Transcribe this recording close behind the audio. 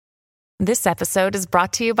This episode is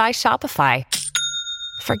brought to you by Shopify.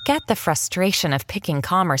 Forget the frustration of picking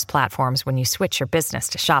commerce platforms when you switch your business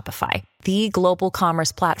to Shopify, the global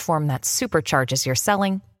commerce platform that supercharges your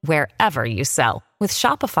selling wherever you sell. With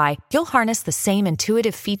Shopify, you'll harness the same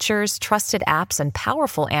intuitive features, trusted apps, and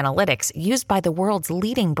powerful analytics used by the world's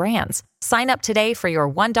leading brands. Sign up today for your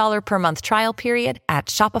 $1 per month trial period at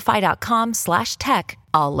shopify.com/tech,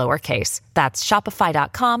 all lowercase. That's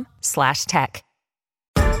shopify.com/tech.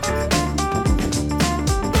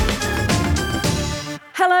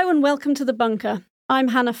 Hello and welcome to The Bunker. I'm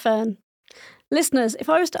Hannah Fern. Listeners, if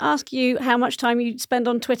I was to ask you how much time you'd spend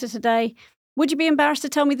on Twitter today, would you be embarrassed to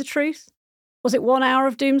tell me the truth? Was it 1 hour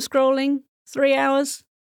of doom scrolling? 3 hours?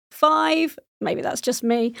 5? Maybe that's just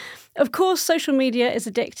me. Of course, social media is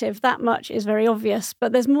addictive. That much is very obvious,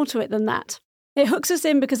 but there's more to it than that. It hooks us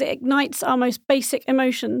in because it ignites our most basic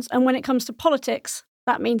emotions, and when it comes to politics,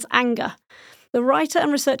 that means anger. The writer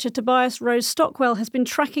and researcher Tobias Rose Stockwell has been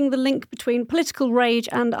tracking the link between political rage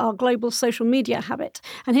and our global social media habit,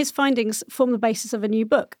 and his findings form the basis of a new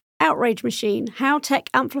book, Outrage Machine: How Tech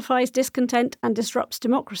Amplifies Discontent and Disrupts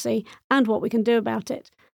Democracy, and What We Can Do About It.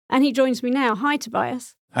 And he joins me now. Hi,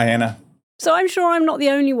 Tobias. Hi, Anna. So I'm sure I'm not the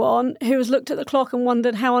only one who has looked at the clock and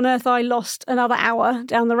wondered how on earth I lost another hour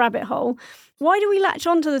down the rabbit hole. Why do we latch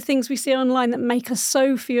on to the things we see online that make us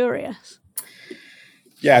so furious?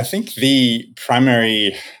 Yeah, I think the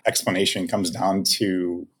primary explanation comes down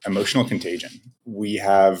to emotional contagion. We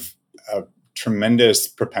have a tremendous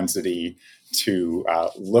propensity to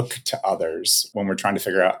look to others when we're trying to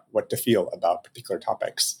figure out what to feel about particular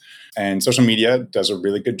topics. And social media does a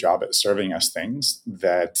really good job at serving us things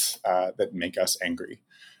that make us angry.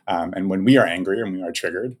 And when we are angry and we are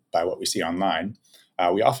triggered by what we see online,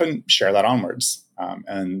 we often share that onwards.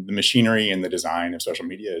 And the machinery and the design of social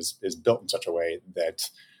media is built in such a way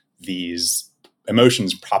that these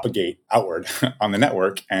emotions propagate outward on the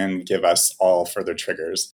network and give us all further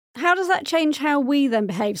triggers. How does that change how we then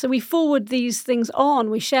behave? So we forward these things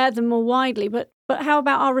on, we share them more widely, but how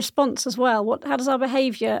about our response as well? How does our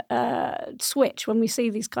behaviour switch when we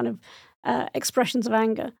see these kind of expressions of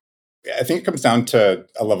anger? I think it comes down to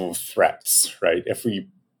a level of threats, right? If we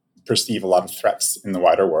perceive a lot of threats in the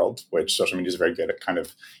wider world, which social media is very good at kind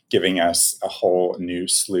of giving us a whole new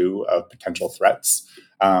slew of potential threats,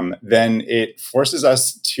 then it forces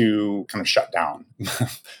us to kind of shut down,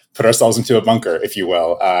 put ourselves into a bunker, if you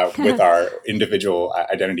will, with our individual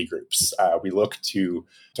identity groups. We look to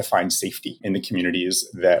find safety in the communities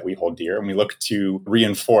that we hold dear, and we look to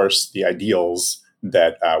reinforce the ideals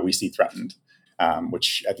that we see threatened.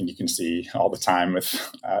 Which I think you can see all the time with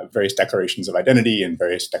various declarations of identity and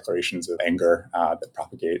various declarations of anger that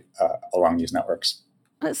propagate along these networks.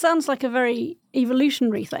 It sounds like a very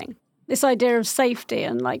evolutionary thing, this idea of safety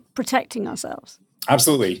and like protecting ourselves.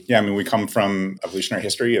 Absolutely. Yeah, I mean, we come from evolutionary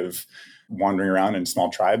history of wandering around in small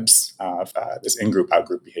tribes. This in-group,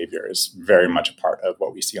 out-group behavior is very much a part of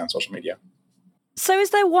what we see on social media. So is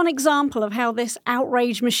there one example of how this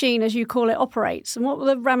outrage machine, as you call it, operates? And what were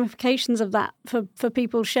the ramifications of that for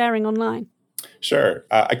people sharing online? Sure.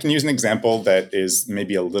 I can use an example that is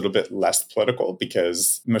maybe a little bit less political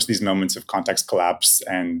because most of these moments of context collapse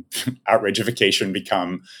and outragification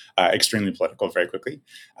become extremely political very quickly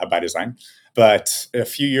by design. But a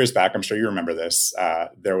few years back, I'm sure you remember this,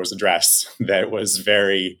 there was a dress that was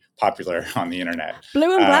very popular on the internet.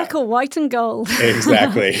 Blue and black or white and gold.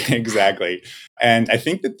 Exactly. And I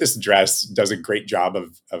think that this dress does a great job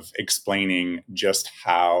of explaining just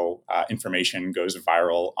how information goes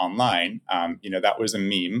viral online. That was a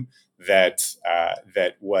meme that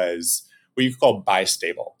was what you could call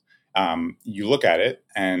bistable. You look at it,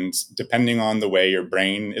 and depending on the way your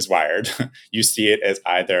brain is wired, you see it as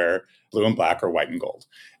either blue and black or white and gold.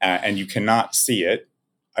 And you cannot see it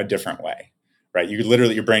a different way, right?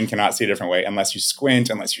 Your brain cannot see a different way unless you squint,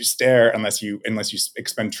 unless you stare, unless you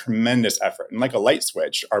expend tremendous effort. And like a light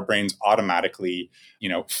switch, our brains automatically,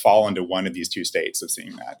 fall into one of these two states of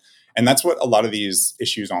seeing that. And that's what a lot of these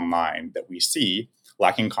issues online that we see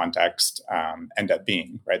lacking context end up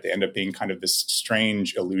being, right? They end up being kind of this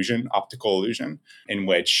strange illusion, optical illusion, in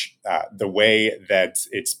which the way that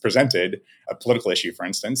it's presented, a political issue, for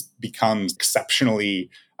instance, becomes exceptionally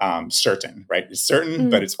certain, right? It's certain,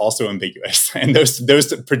 but it's also ambiguous. And those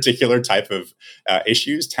particular type of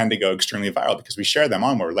issues tend to go extremely viral because we share them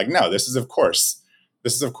on. We're like, no, this is of course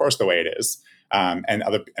the way it is. And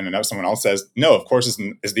then someone else says, no, of course,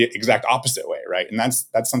 is the exact opposite way, right? And that's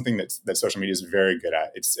something that social media is very good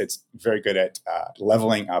at. It's very good at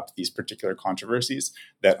leveling up these particular controversies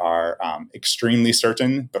that are extremely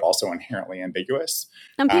certain, but also inherently ambiguous.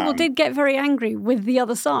 And people did get very angry with the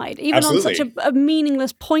other side, even absolutely. on such a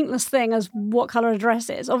meaningless, pointless thing as what color a dress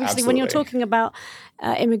is. Obviously, Absolutely. when you're talking about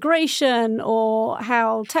immigration or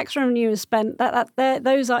how tax revenue is spent,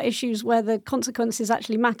 those are issues where the consequences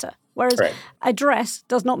actually matter. Whereas a dress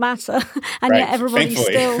does not matter, and yet everybody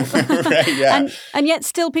still, right, yeah. and yet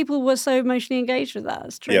still people were so emotionally engaged with that.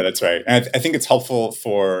 That's true. Yeah, that's right. And I think it's helpful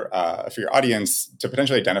for your audience to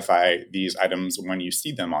potentially identify these items when you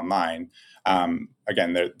see them online.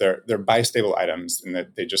 Again, they're bistable items in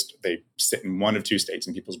that they sit in one of two states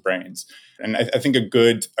in people's brains. And I think a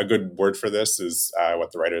good word for this is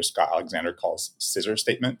what the writer Scott Alexander calls scissor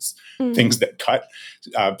statements, things that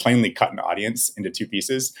plainly cut an audience into two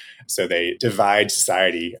pieces. So they divide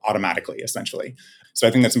society automatically, essentially. So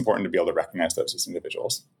I think that's important to be able to recognize those as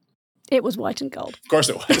individuals. It was white and gold. Of course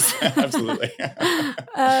it was. Absolutely.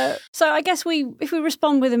 So I guess if we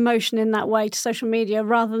respond with emotion in that way to social media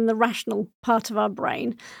rather than the rational part of our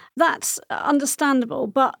brain, that's understandable.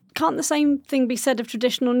 But can't the same thing be said of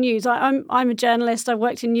traditional news? I'm a journalist. I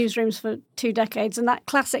worked in newsrooms for 2 decades. And that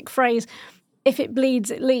classic phrase, if it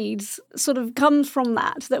bleeds, it leads, sort of comes from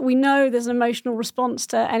that we know there's an emotional response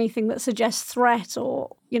to anything that suggests threat or,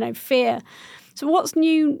 fear. So what's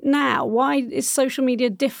new now? Why is social media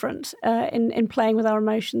different in playing with our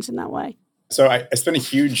emotions in that way? So I spent a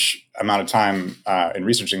huge amount of time in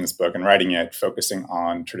researching this book and writing it, focusing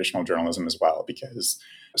on traditional journalism as well, because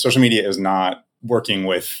social media is not working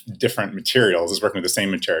with different materials. It's working with the same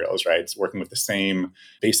materials, right? It's working with the same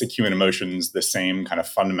basic human emotions, the same kind of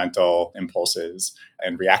fundamental impulses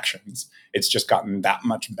and reactions. It's just gotten that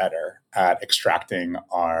much better at extracting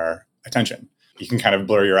our attention. You can kind of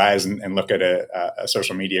blur your eyes and look at a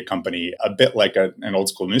social media company a bit like an old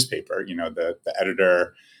school newspaper. The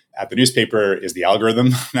editor at the newspaper is the algorithm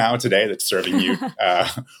now today that's serving you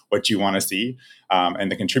what you want to see.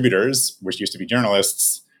 And the contributors, which used to be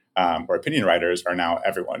journalists or opinion writers, are now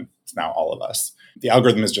everyone. It's now all of us. The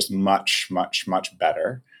algorithm is just much, much, much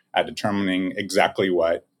better at determining exactly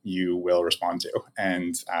what you will respond to.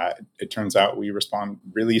 And it turns out we respond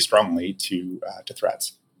really strongly to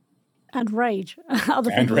threats. And rage.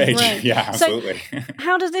 Rage. Yeah, absolutely. So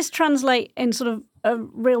how does this translate in sort of a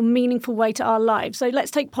real meaningful way to our lives? So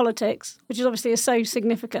let's take politics, which is obviously so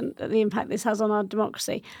significant, the impact this has on our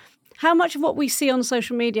democracy. How much of what we see on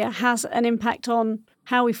social media has an impact on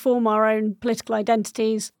how we form our own political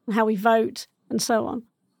identities and how we vote and so on?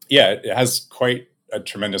 Yeah, it has quite a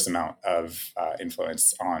tremendous amount of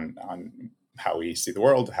influence on how we see the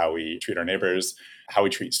world, how we treat our neighbors, how we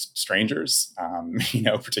treat strangers.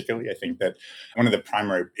 Particularly, I think that one of the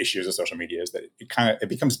primary issues of social media is that it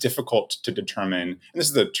becomes difficult to determine, and this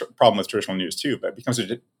is the problem with traditional news too, but it becomes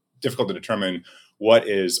difficult to determine what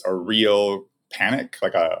is a real panic,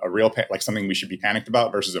 like a real like something we should be panicked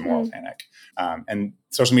about versus a moral panic. And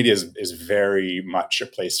social media is very much a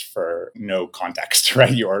place for no context,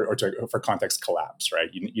 right? For context collapse, right?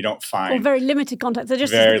 You don't find very limited context. They're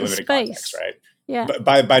just very limited space. Context, right? Yeah.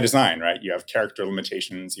 But by design, right? You have character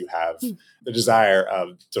limitations. You have the desire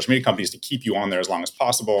of social media companies to keep you on there as long as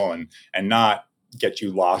possible and not get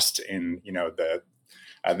you lost in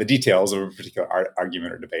the details of a particular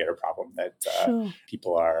argument or debate or problem that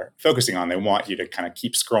people are focusing on. They want you to kind of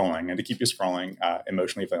keep scrolling, and to keep you scrolling,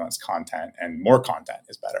 emotionally valence content and more content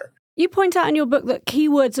is better. You point out in your book that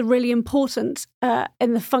keywords are really important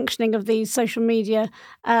in the functioning of these social media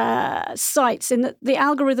sites, in that the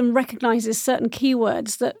algorithm recognizes certain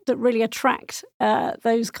keywords that really attract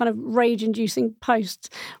those kind of rage-inducing posts.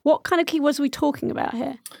 What kind of keywords are we talking about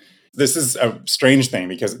here? This is a strange thing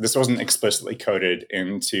because this wasn't explicitly coded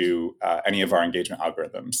into any of our engagement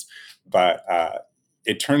algorithms. But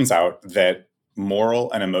it turns out that moral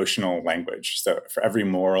and emotional language, so for every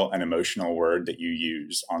moral and emotional word that you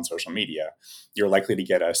use on social media, you're likely to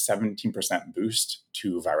get a 17% boost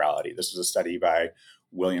to virality. This was a study by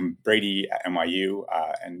William Brady at NYU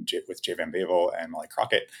and with Jay Van Bavel and Molly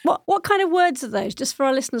Crockett. What kind of words are those, just for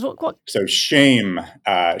our listeners? What? So shame,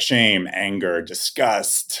 anger,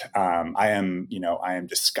 disgust. I am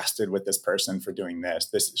disgusted with this person for doing this.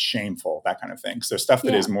 This is shameful, that kind of thing. So stuff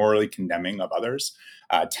that is morally condemning of others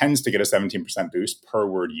tends to get a 17% boost per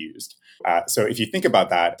word used. So if you think about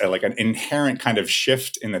that, like an inherent kind of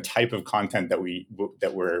shift in the type of content that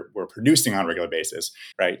we're producing on a regular basis,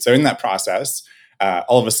 right? So in that process,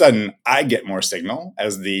 all of a sudden I get more signal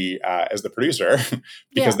as the producer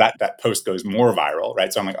because that post goes more viral,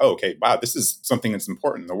 right? So I'm like, oh, okay, wow, this is something that's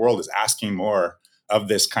important. The world is asking more of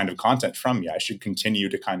this kind of content from me. I should continue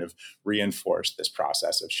to kind of reinforce this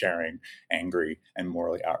process of sharing angry and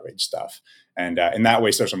morally outraged stuff. And in that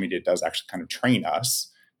way, social media does actually kind of train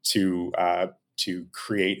us to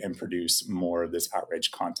create and produce more of this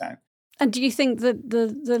outraged content. And do you think that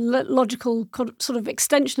the logical sort of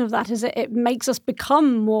extension of that is it makes us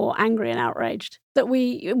become more angry and outraged? That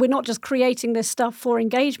we're not just creating this stuff for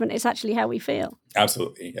engagement; it's actually how we feel.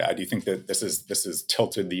 Absolutely, yeah. I do think that this is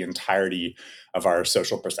tilted the entirety of our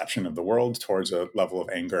social perception of the world towards a level of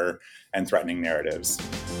anger and threatening narratives.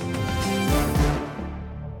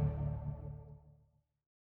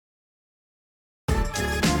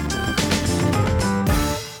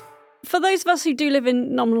 For those of us who do live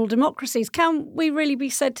in nominal democracies, can we really be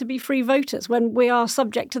said to be free voters when we are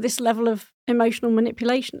subject to this level of emotional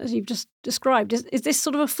manipulation, as you've just described? Is this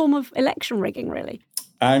sort of a form of election rigging, really?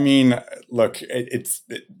 I mean, look, it's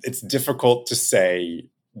difficult to say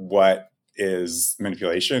what is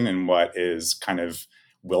manipulation and what is kind of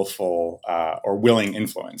willful or willing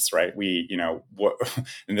influence, right?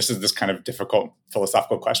 And this is this kind of difficult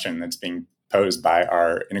philosophical question that's being posed by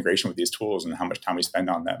our integration with these tools and how much time we spend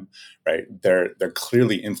on them, right? They're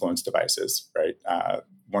clearly influence devices, right?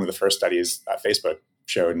 One of the first studies Facebook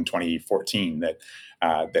showed in 2014 that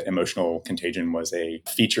emotional contagion was a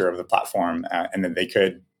feature of the platform, and that they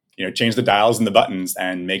could change the dials and the buttons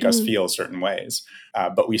and make us feel certain ways.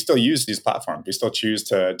 But we still use these platforms. We still choose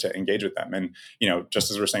to engage with them. And,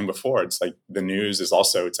 just as we were saying before, it's like the news is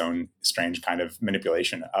also its own strange kind of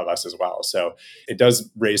manipulation of us as well. So it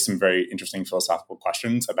does raise some very interesting philosophical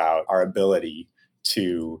questions about our ability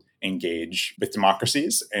to engage with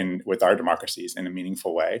democracies and with our democracies in a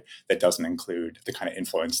meaningful way that doesn't include the kind of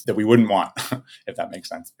influence that we wouldn't want, if that makes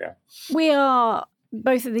sense. Yeah. We are,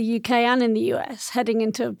 both in the UK and in the US, heading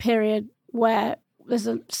into a period where there's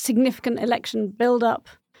a significant election build-up,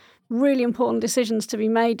 really important decisions to be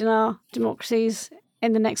made in our democracies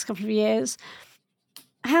in the next couple of years.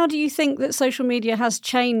 How do you think that social media has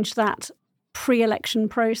changed that pre-election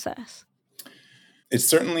process? It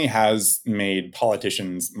certainly has made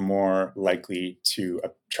politicians more likely to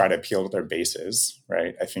try to appeal to their bases,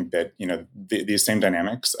 right? I think that, these same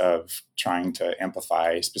dynamics of trying to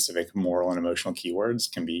amplify specific moral and emotional keywords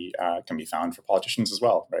can be found for politicians as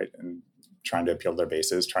well, right? And trying to appeal to their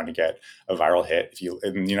bases, trying to get a viral hit.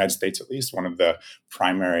 In the United States, at least, one of the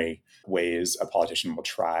primary ways a politician will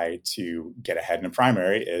try to get ahead in a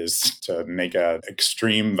primary is to make a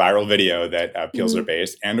extreme viral video that appeals their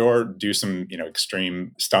base, and or do some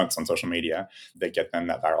extreme stunts on social media that get them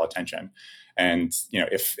that viral attention. And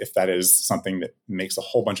if that is something that makes a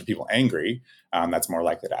whole bunch of people angry, that's more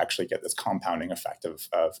likely to actually get this compounding effect of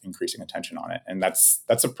increasing attention on it. And that's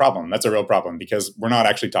a problem. That's a real problem, because we're not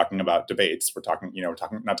actually talking about debates. We're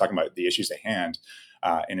not talking about the issues at hand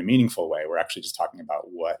in a meaningful way. We're actually just talking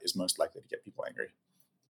about what is most likely to get people angry.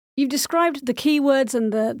 You've described the keywords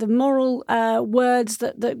and the moral words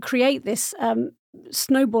that create this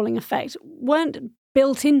snowballing effect weren't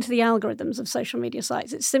built into the algorithms of social media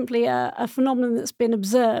sites. It's simply a phenomenon that's been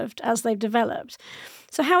observed as they've developed.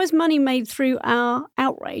 So how is money made through our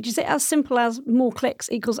outrage? Is it as simple as more clicks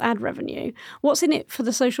equals ad revenue? What's in it for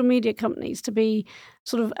the social media companies to be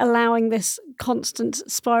sort of allowing this constant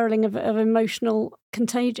spiraling of emotional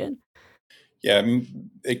contagion? Yeah, I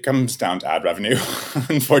mean, it comes down to ad revenue.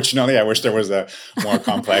 Unfortunately, I wish there was a more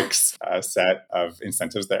complex set of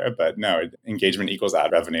incentives there. But no, engagement equals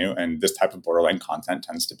ad revenue. And this type of borderline content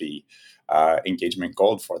tends to be engagement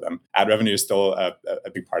gold for them. Ad revenue is still a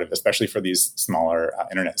big part of it, especially for these smaller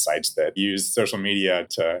internet sites that use social media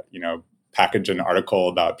to, package an article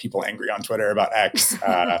about people angry on Twitter about X,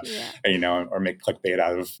 or make clickbait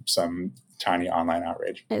out of some tiny online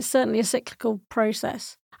outrage. It's certainly a cyclical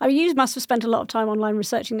process. I mean, you must have spent a lot of time online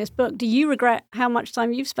researching this book. Do you regret how much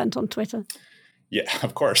time you've spent on Twitter? Yeah,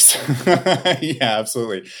 of course. Yeah,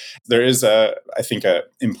 absolutely. There is I think, an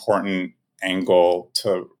important angle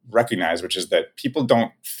to recognize, which is that people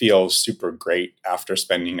don't feel super great after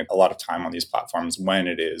spending a lot of time on these platforms when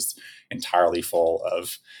it is entirely full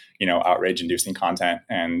of, outrage-inducing content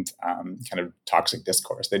and kind of toxic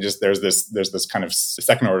discourse. There's this kind of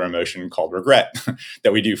second-order emotion called regret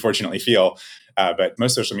that we do fortunately feel. But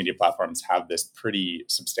most social media platforms have this pretty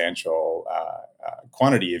substantial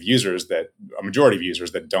quantity of users, a majority of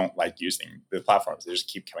users that don't like using the platforms. They just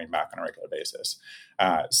keep coming back on a regular basis.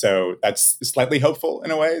 So that's slightly hopeful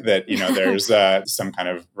in a way. way, that, there's some kind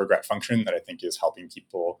of regret function that I think is helping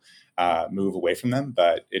people move away from them.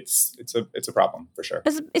 But it's a problem for sure.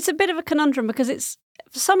 It's a bit of a conundrum because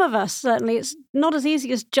for some of us, certainly, it's not as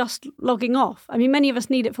easy as just logging off. I mean, many of us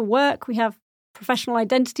need it for work. We have professional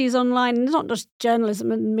identities online, and it's not just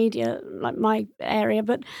journalism and media like my area,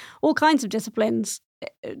 but all kinds of disciplines.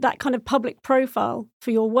 That kind of public profile for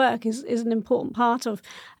your work is an important part of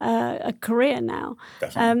a career now.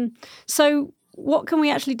 Definitely. So what can we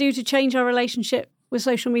actually do to change our relationship with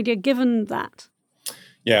social media given that?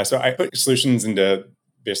 Yeah, so I put solutions into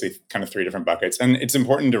basically kind of 3 different buckets. And it's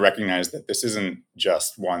important to recognize that this isn't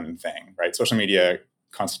just one thing, right? Social media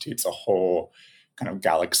constitutes a whole kind of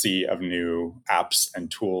galaxy of new apps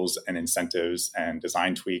and tools and incentives and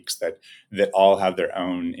design tweaks that all have their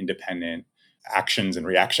own independent actions and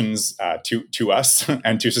reactions to us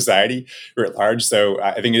and to society at large. So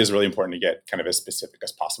I think it is really important to get kind of as specific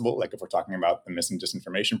as possible. Like if we're talking about the mis and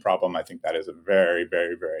disinformation problem, I think that is a very,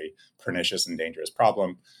 very, very pernicious and dangerous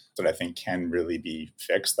problem that I think can really be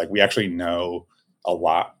fixed. Like we actually know a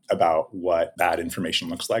lot about what bad information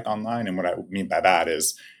looks like online. And what I mean by bad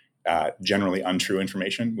is generally untrue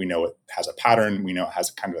information. We know it has a pattern. We know it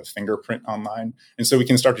has a kind of a fingerprint online. And so we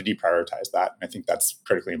can start to deprioritize that. And I think that's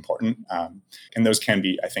critically important. And those can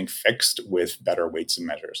be, I think, fixed with better weights and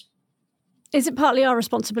measures. Is it partly our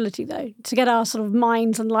responsibility, though, to get our sort of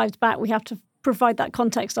minds and lives back? We have to provide that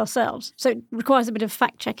context ourselves. So it requires a bit of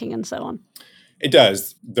fact checking and so on. It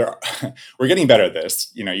does. We're getting better at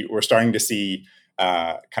this. We're starting to see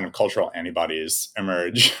kind of cultural antibodies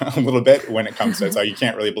emerge a little bit when it comes to it. So you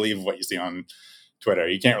can't really believe what you see on Twitter.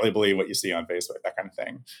 You can't really believe what you see on Facebook, that kind of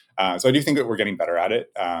thing. So I do think that we're getting better at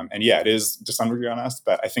it. And yeah, it is to some degree on us,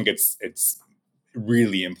 but I think it's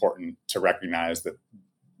really important to recognize that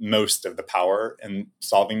most of the power in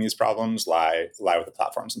solving these problems lie with the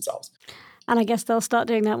platforms themselves. And I guess they'll start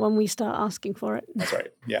doing that when we start asking for it. That's right.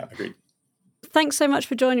 Yeah, agreed. Thanks so much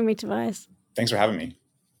for joining me, Tobias. Thanks for having me.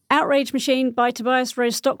 Outrage Machine by Tobias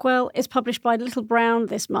Rose Stockwell is published by Little Brown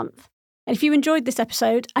this month. And if you enjoyed this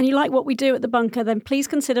episode and you like what we do at The Bunker, then please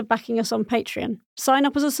consider backing us on Patreon. Sign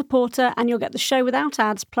up as a supporter and you'll get the show without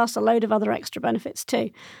ads, plus a load of other extra benefits too.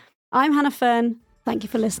 I'm Hannah Fern. Thank you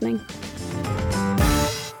for listening.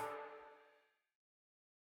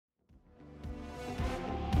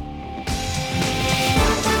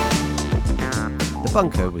 The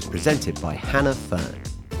Bunker was presented by Hannah Fern.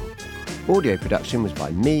 Audio production was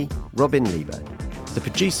by me, Robin Lebo. The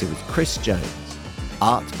producer was Chris Jones.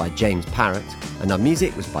 Art by James Parrott. And our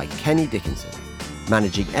music was by Kenny Dickinson.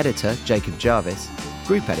 Managing editor, Jacob Jarvis.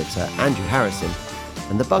 Group editor, Andrew Harrison.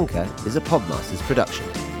 And The Bunker is a Podmasters production.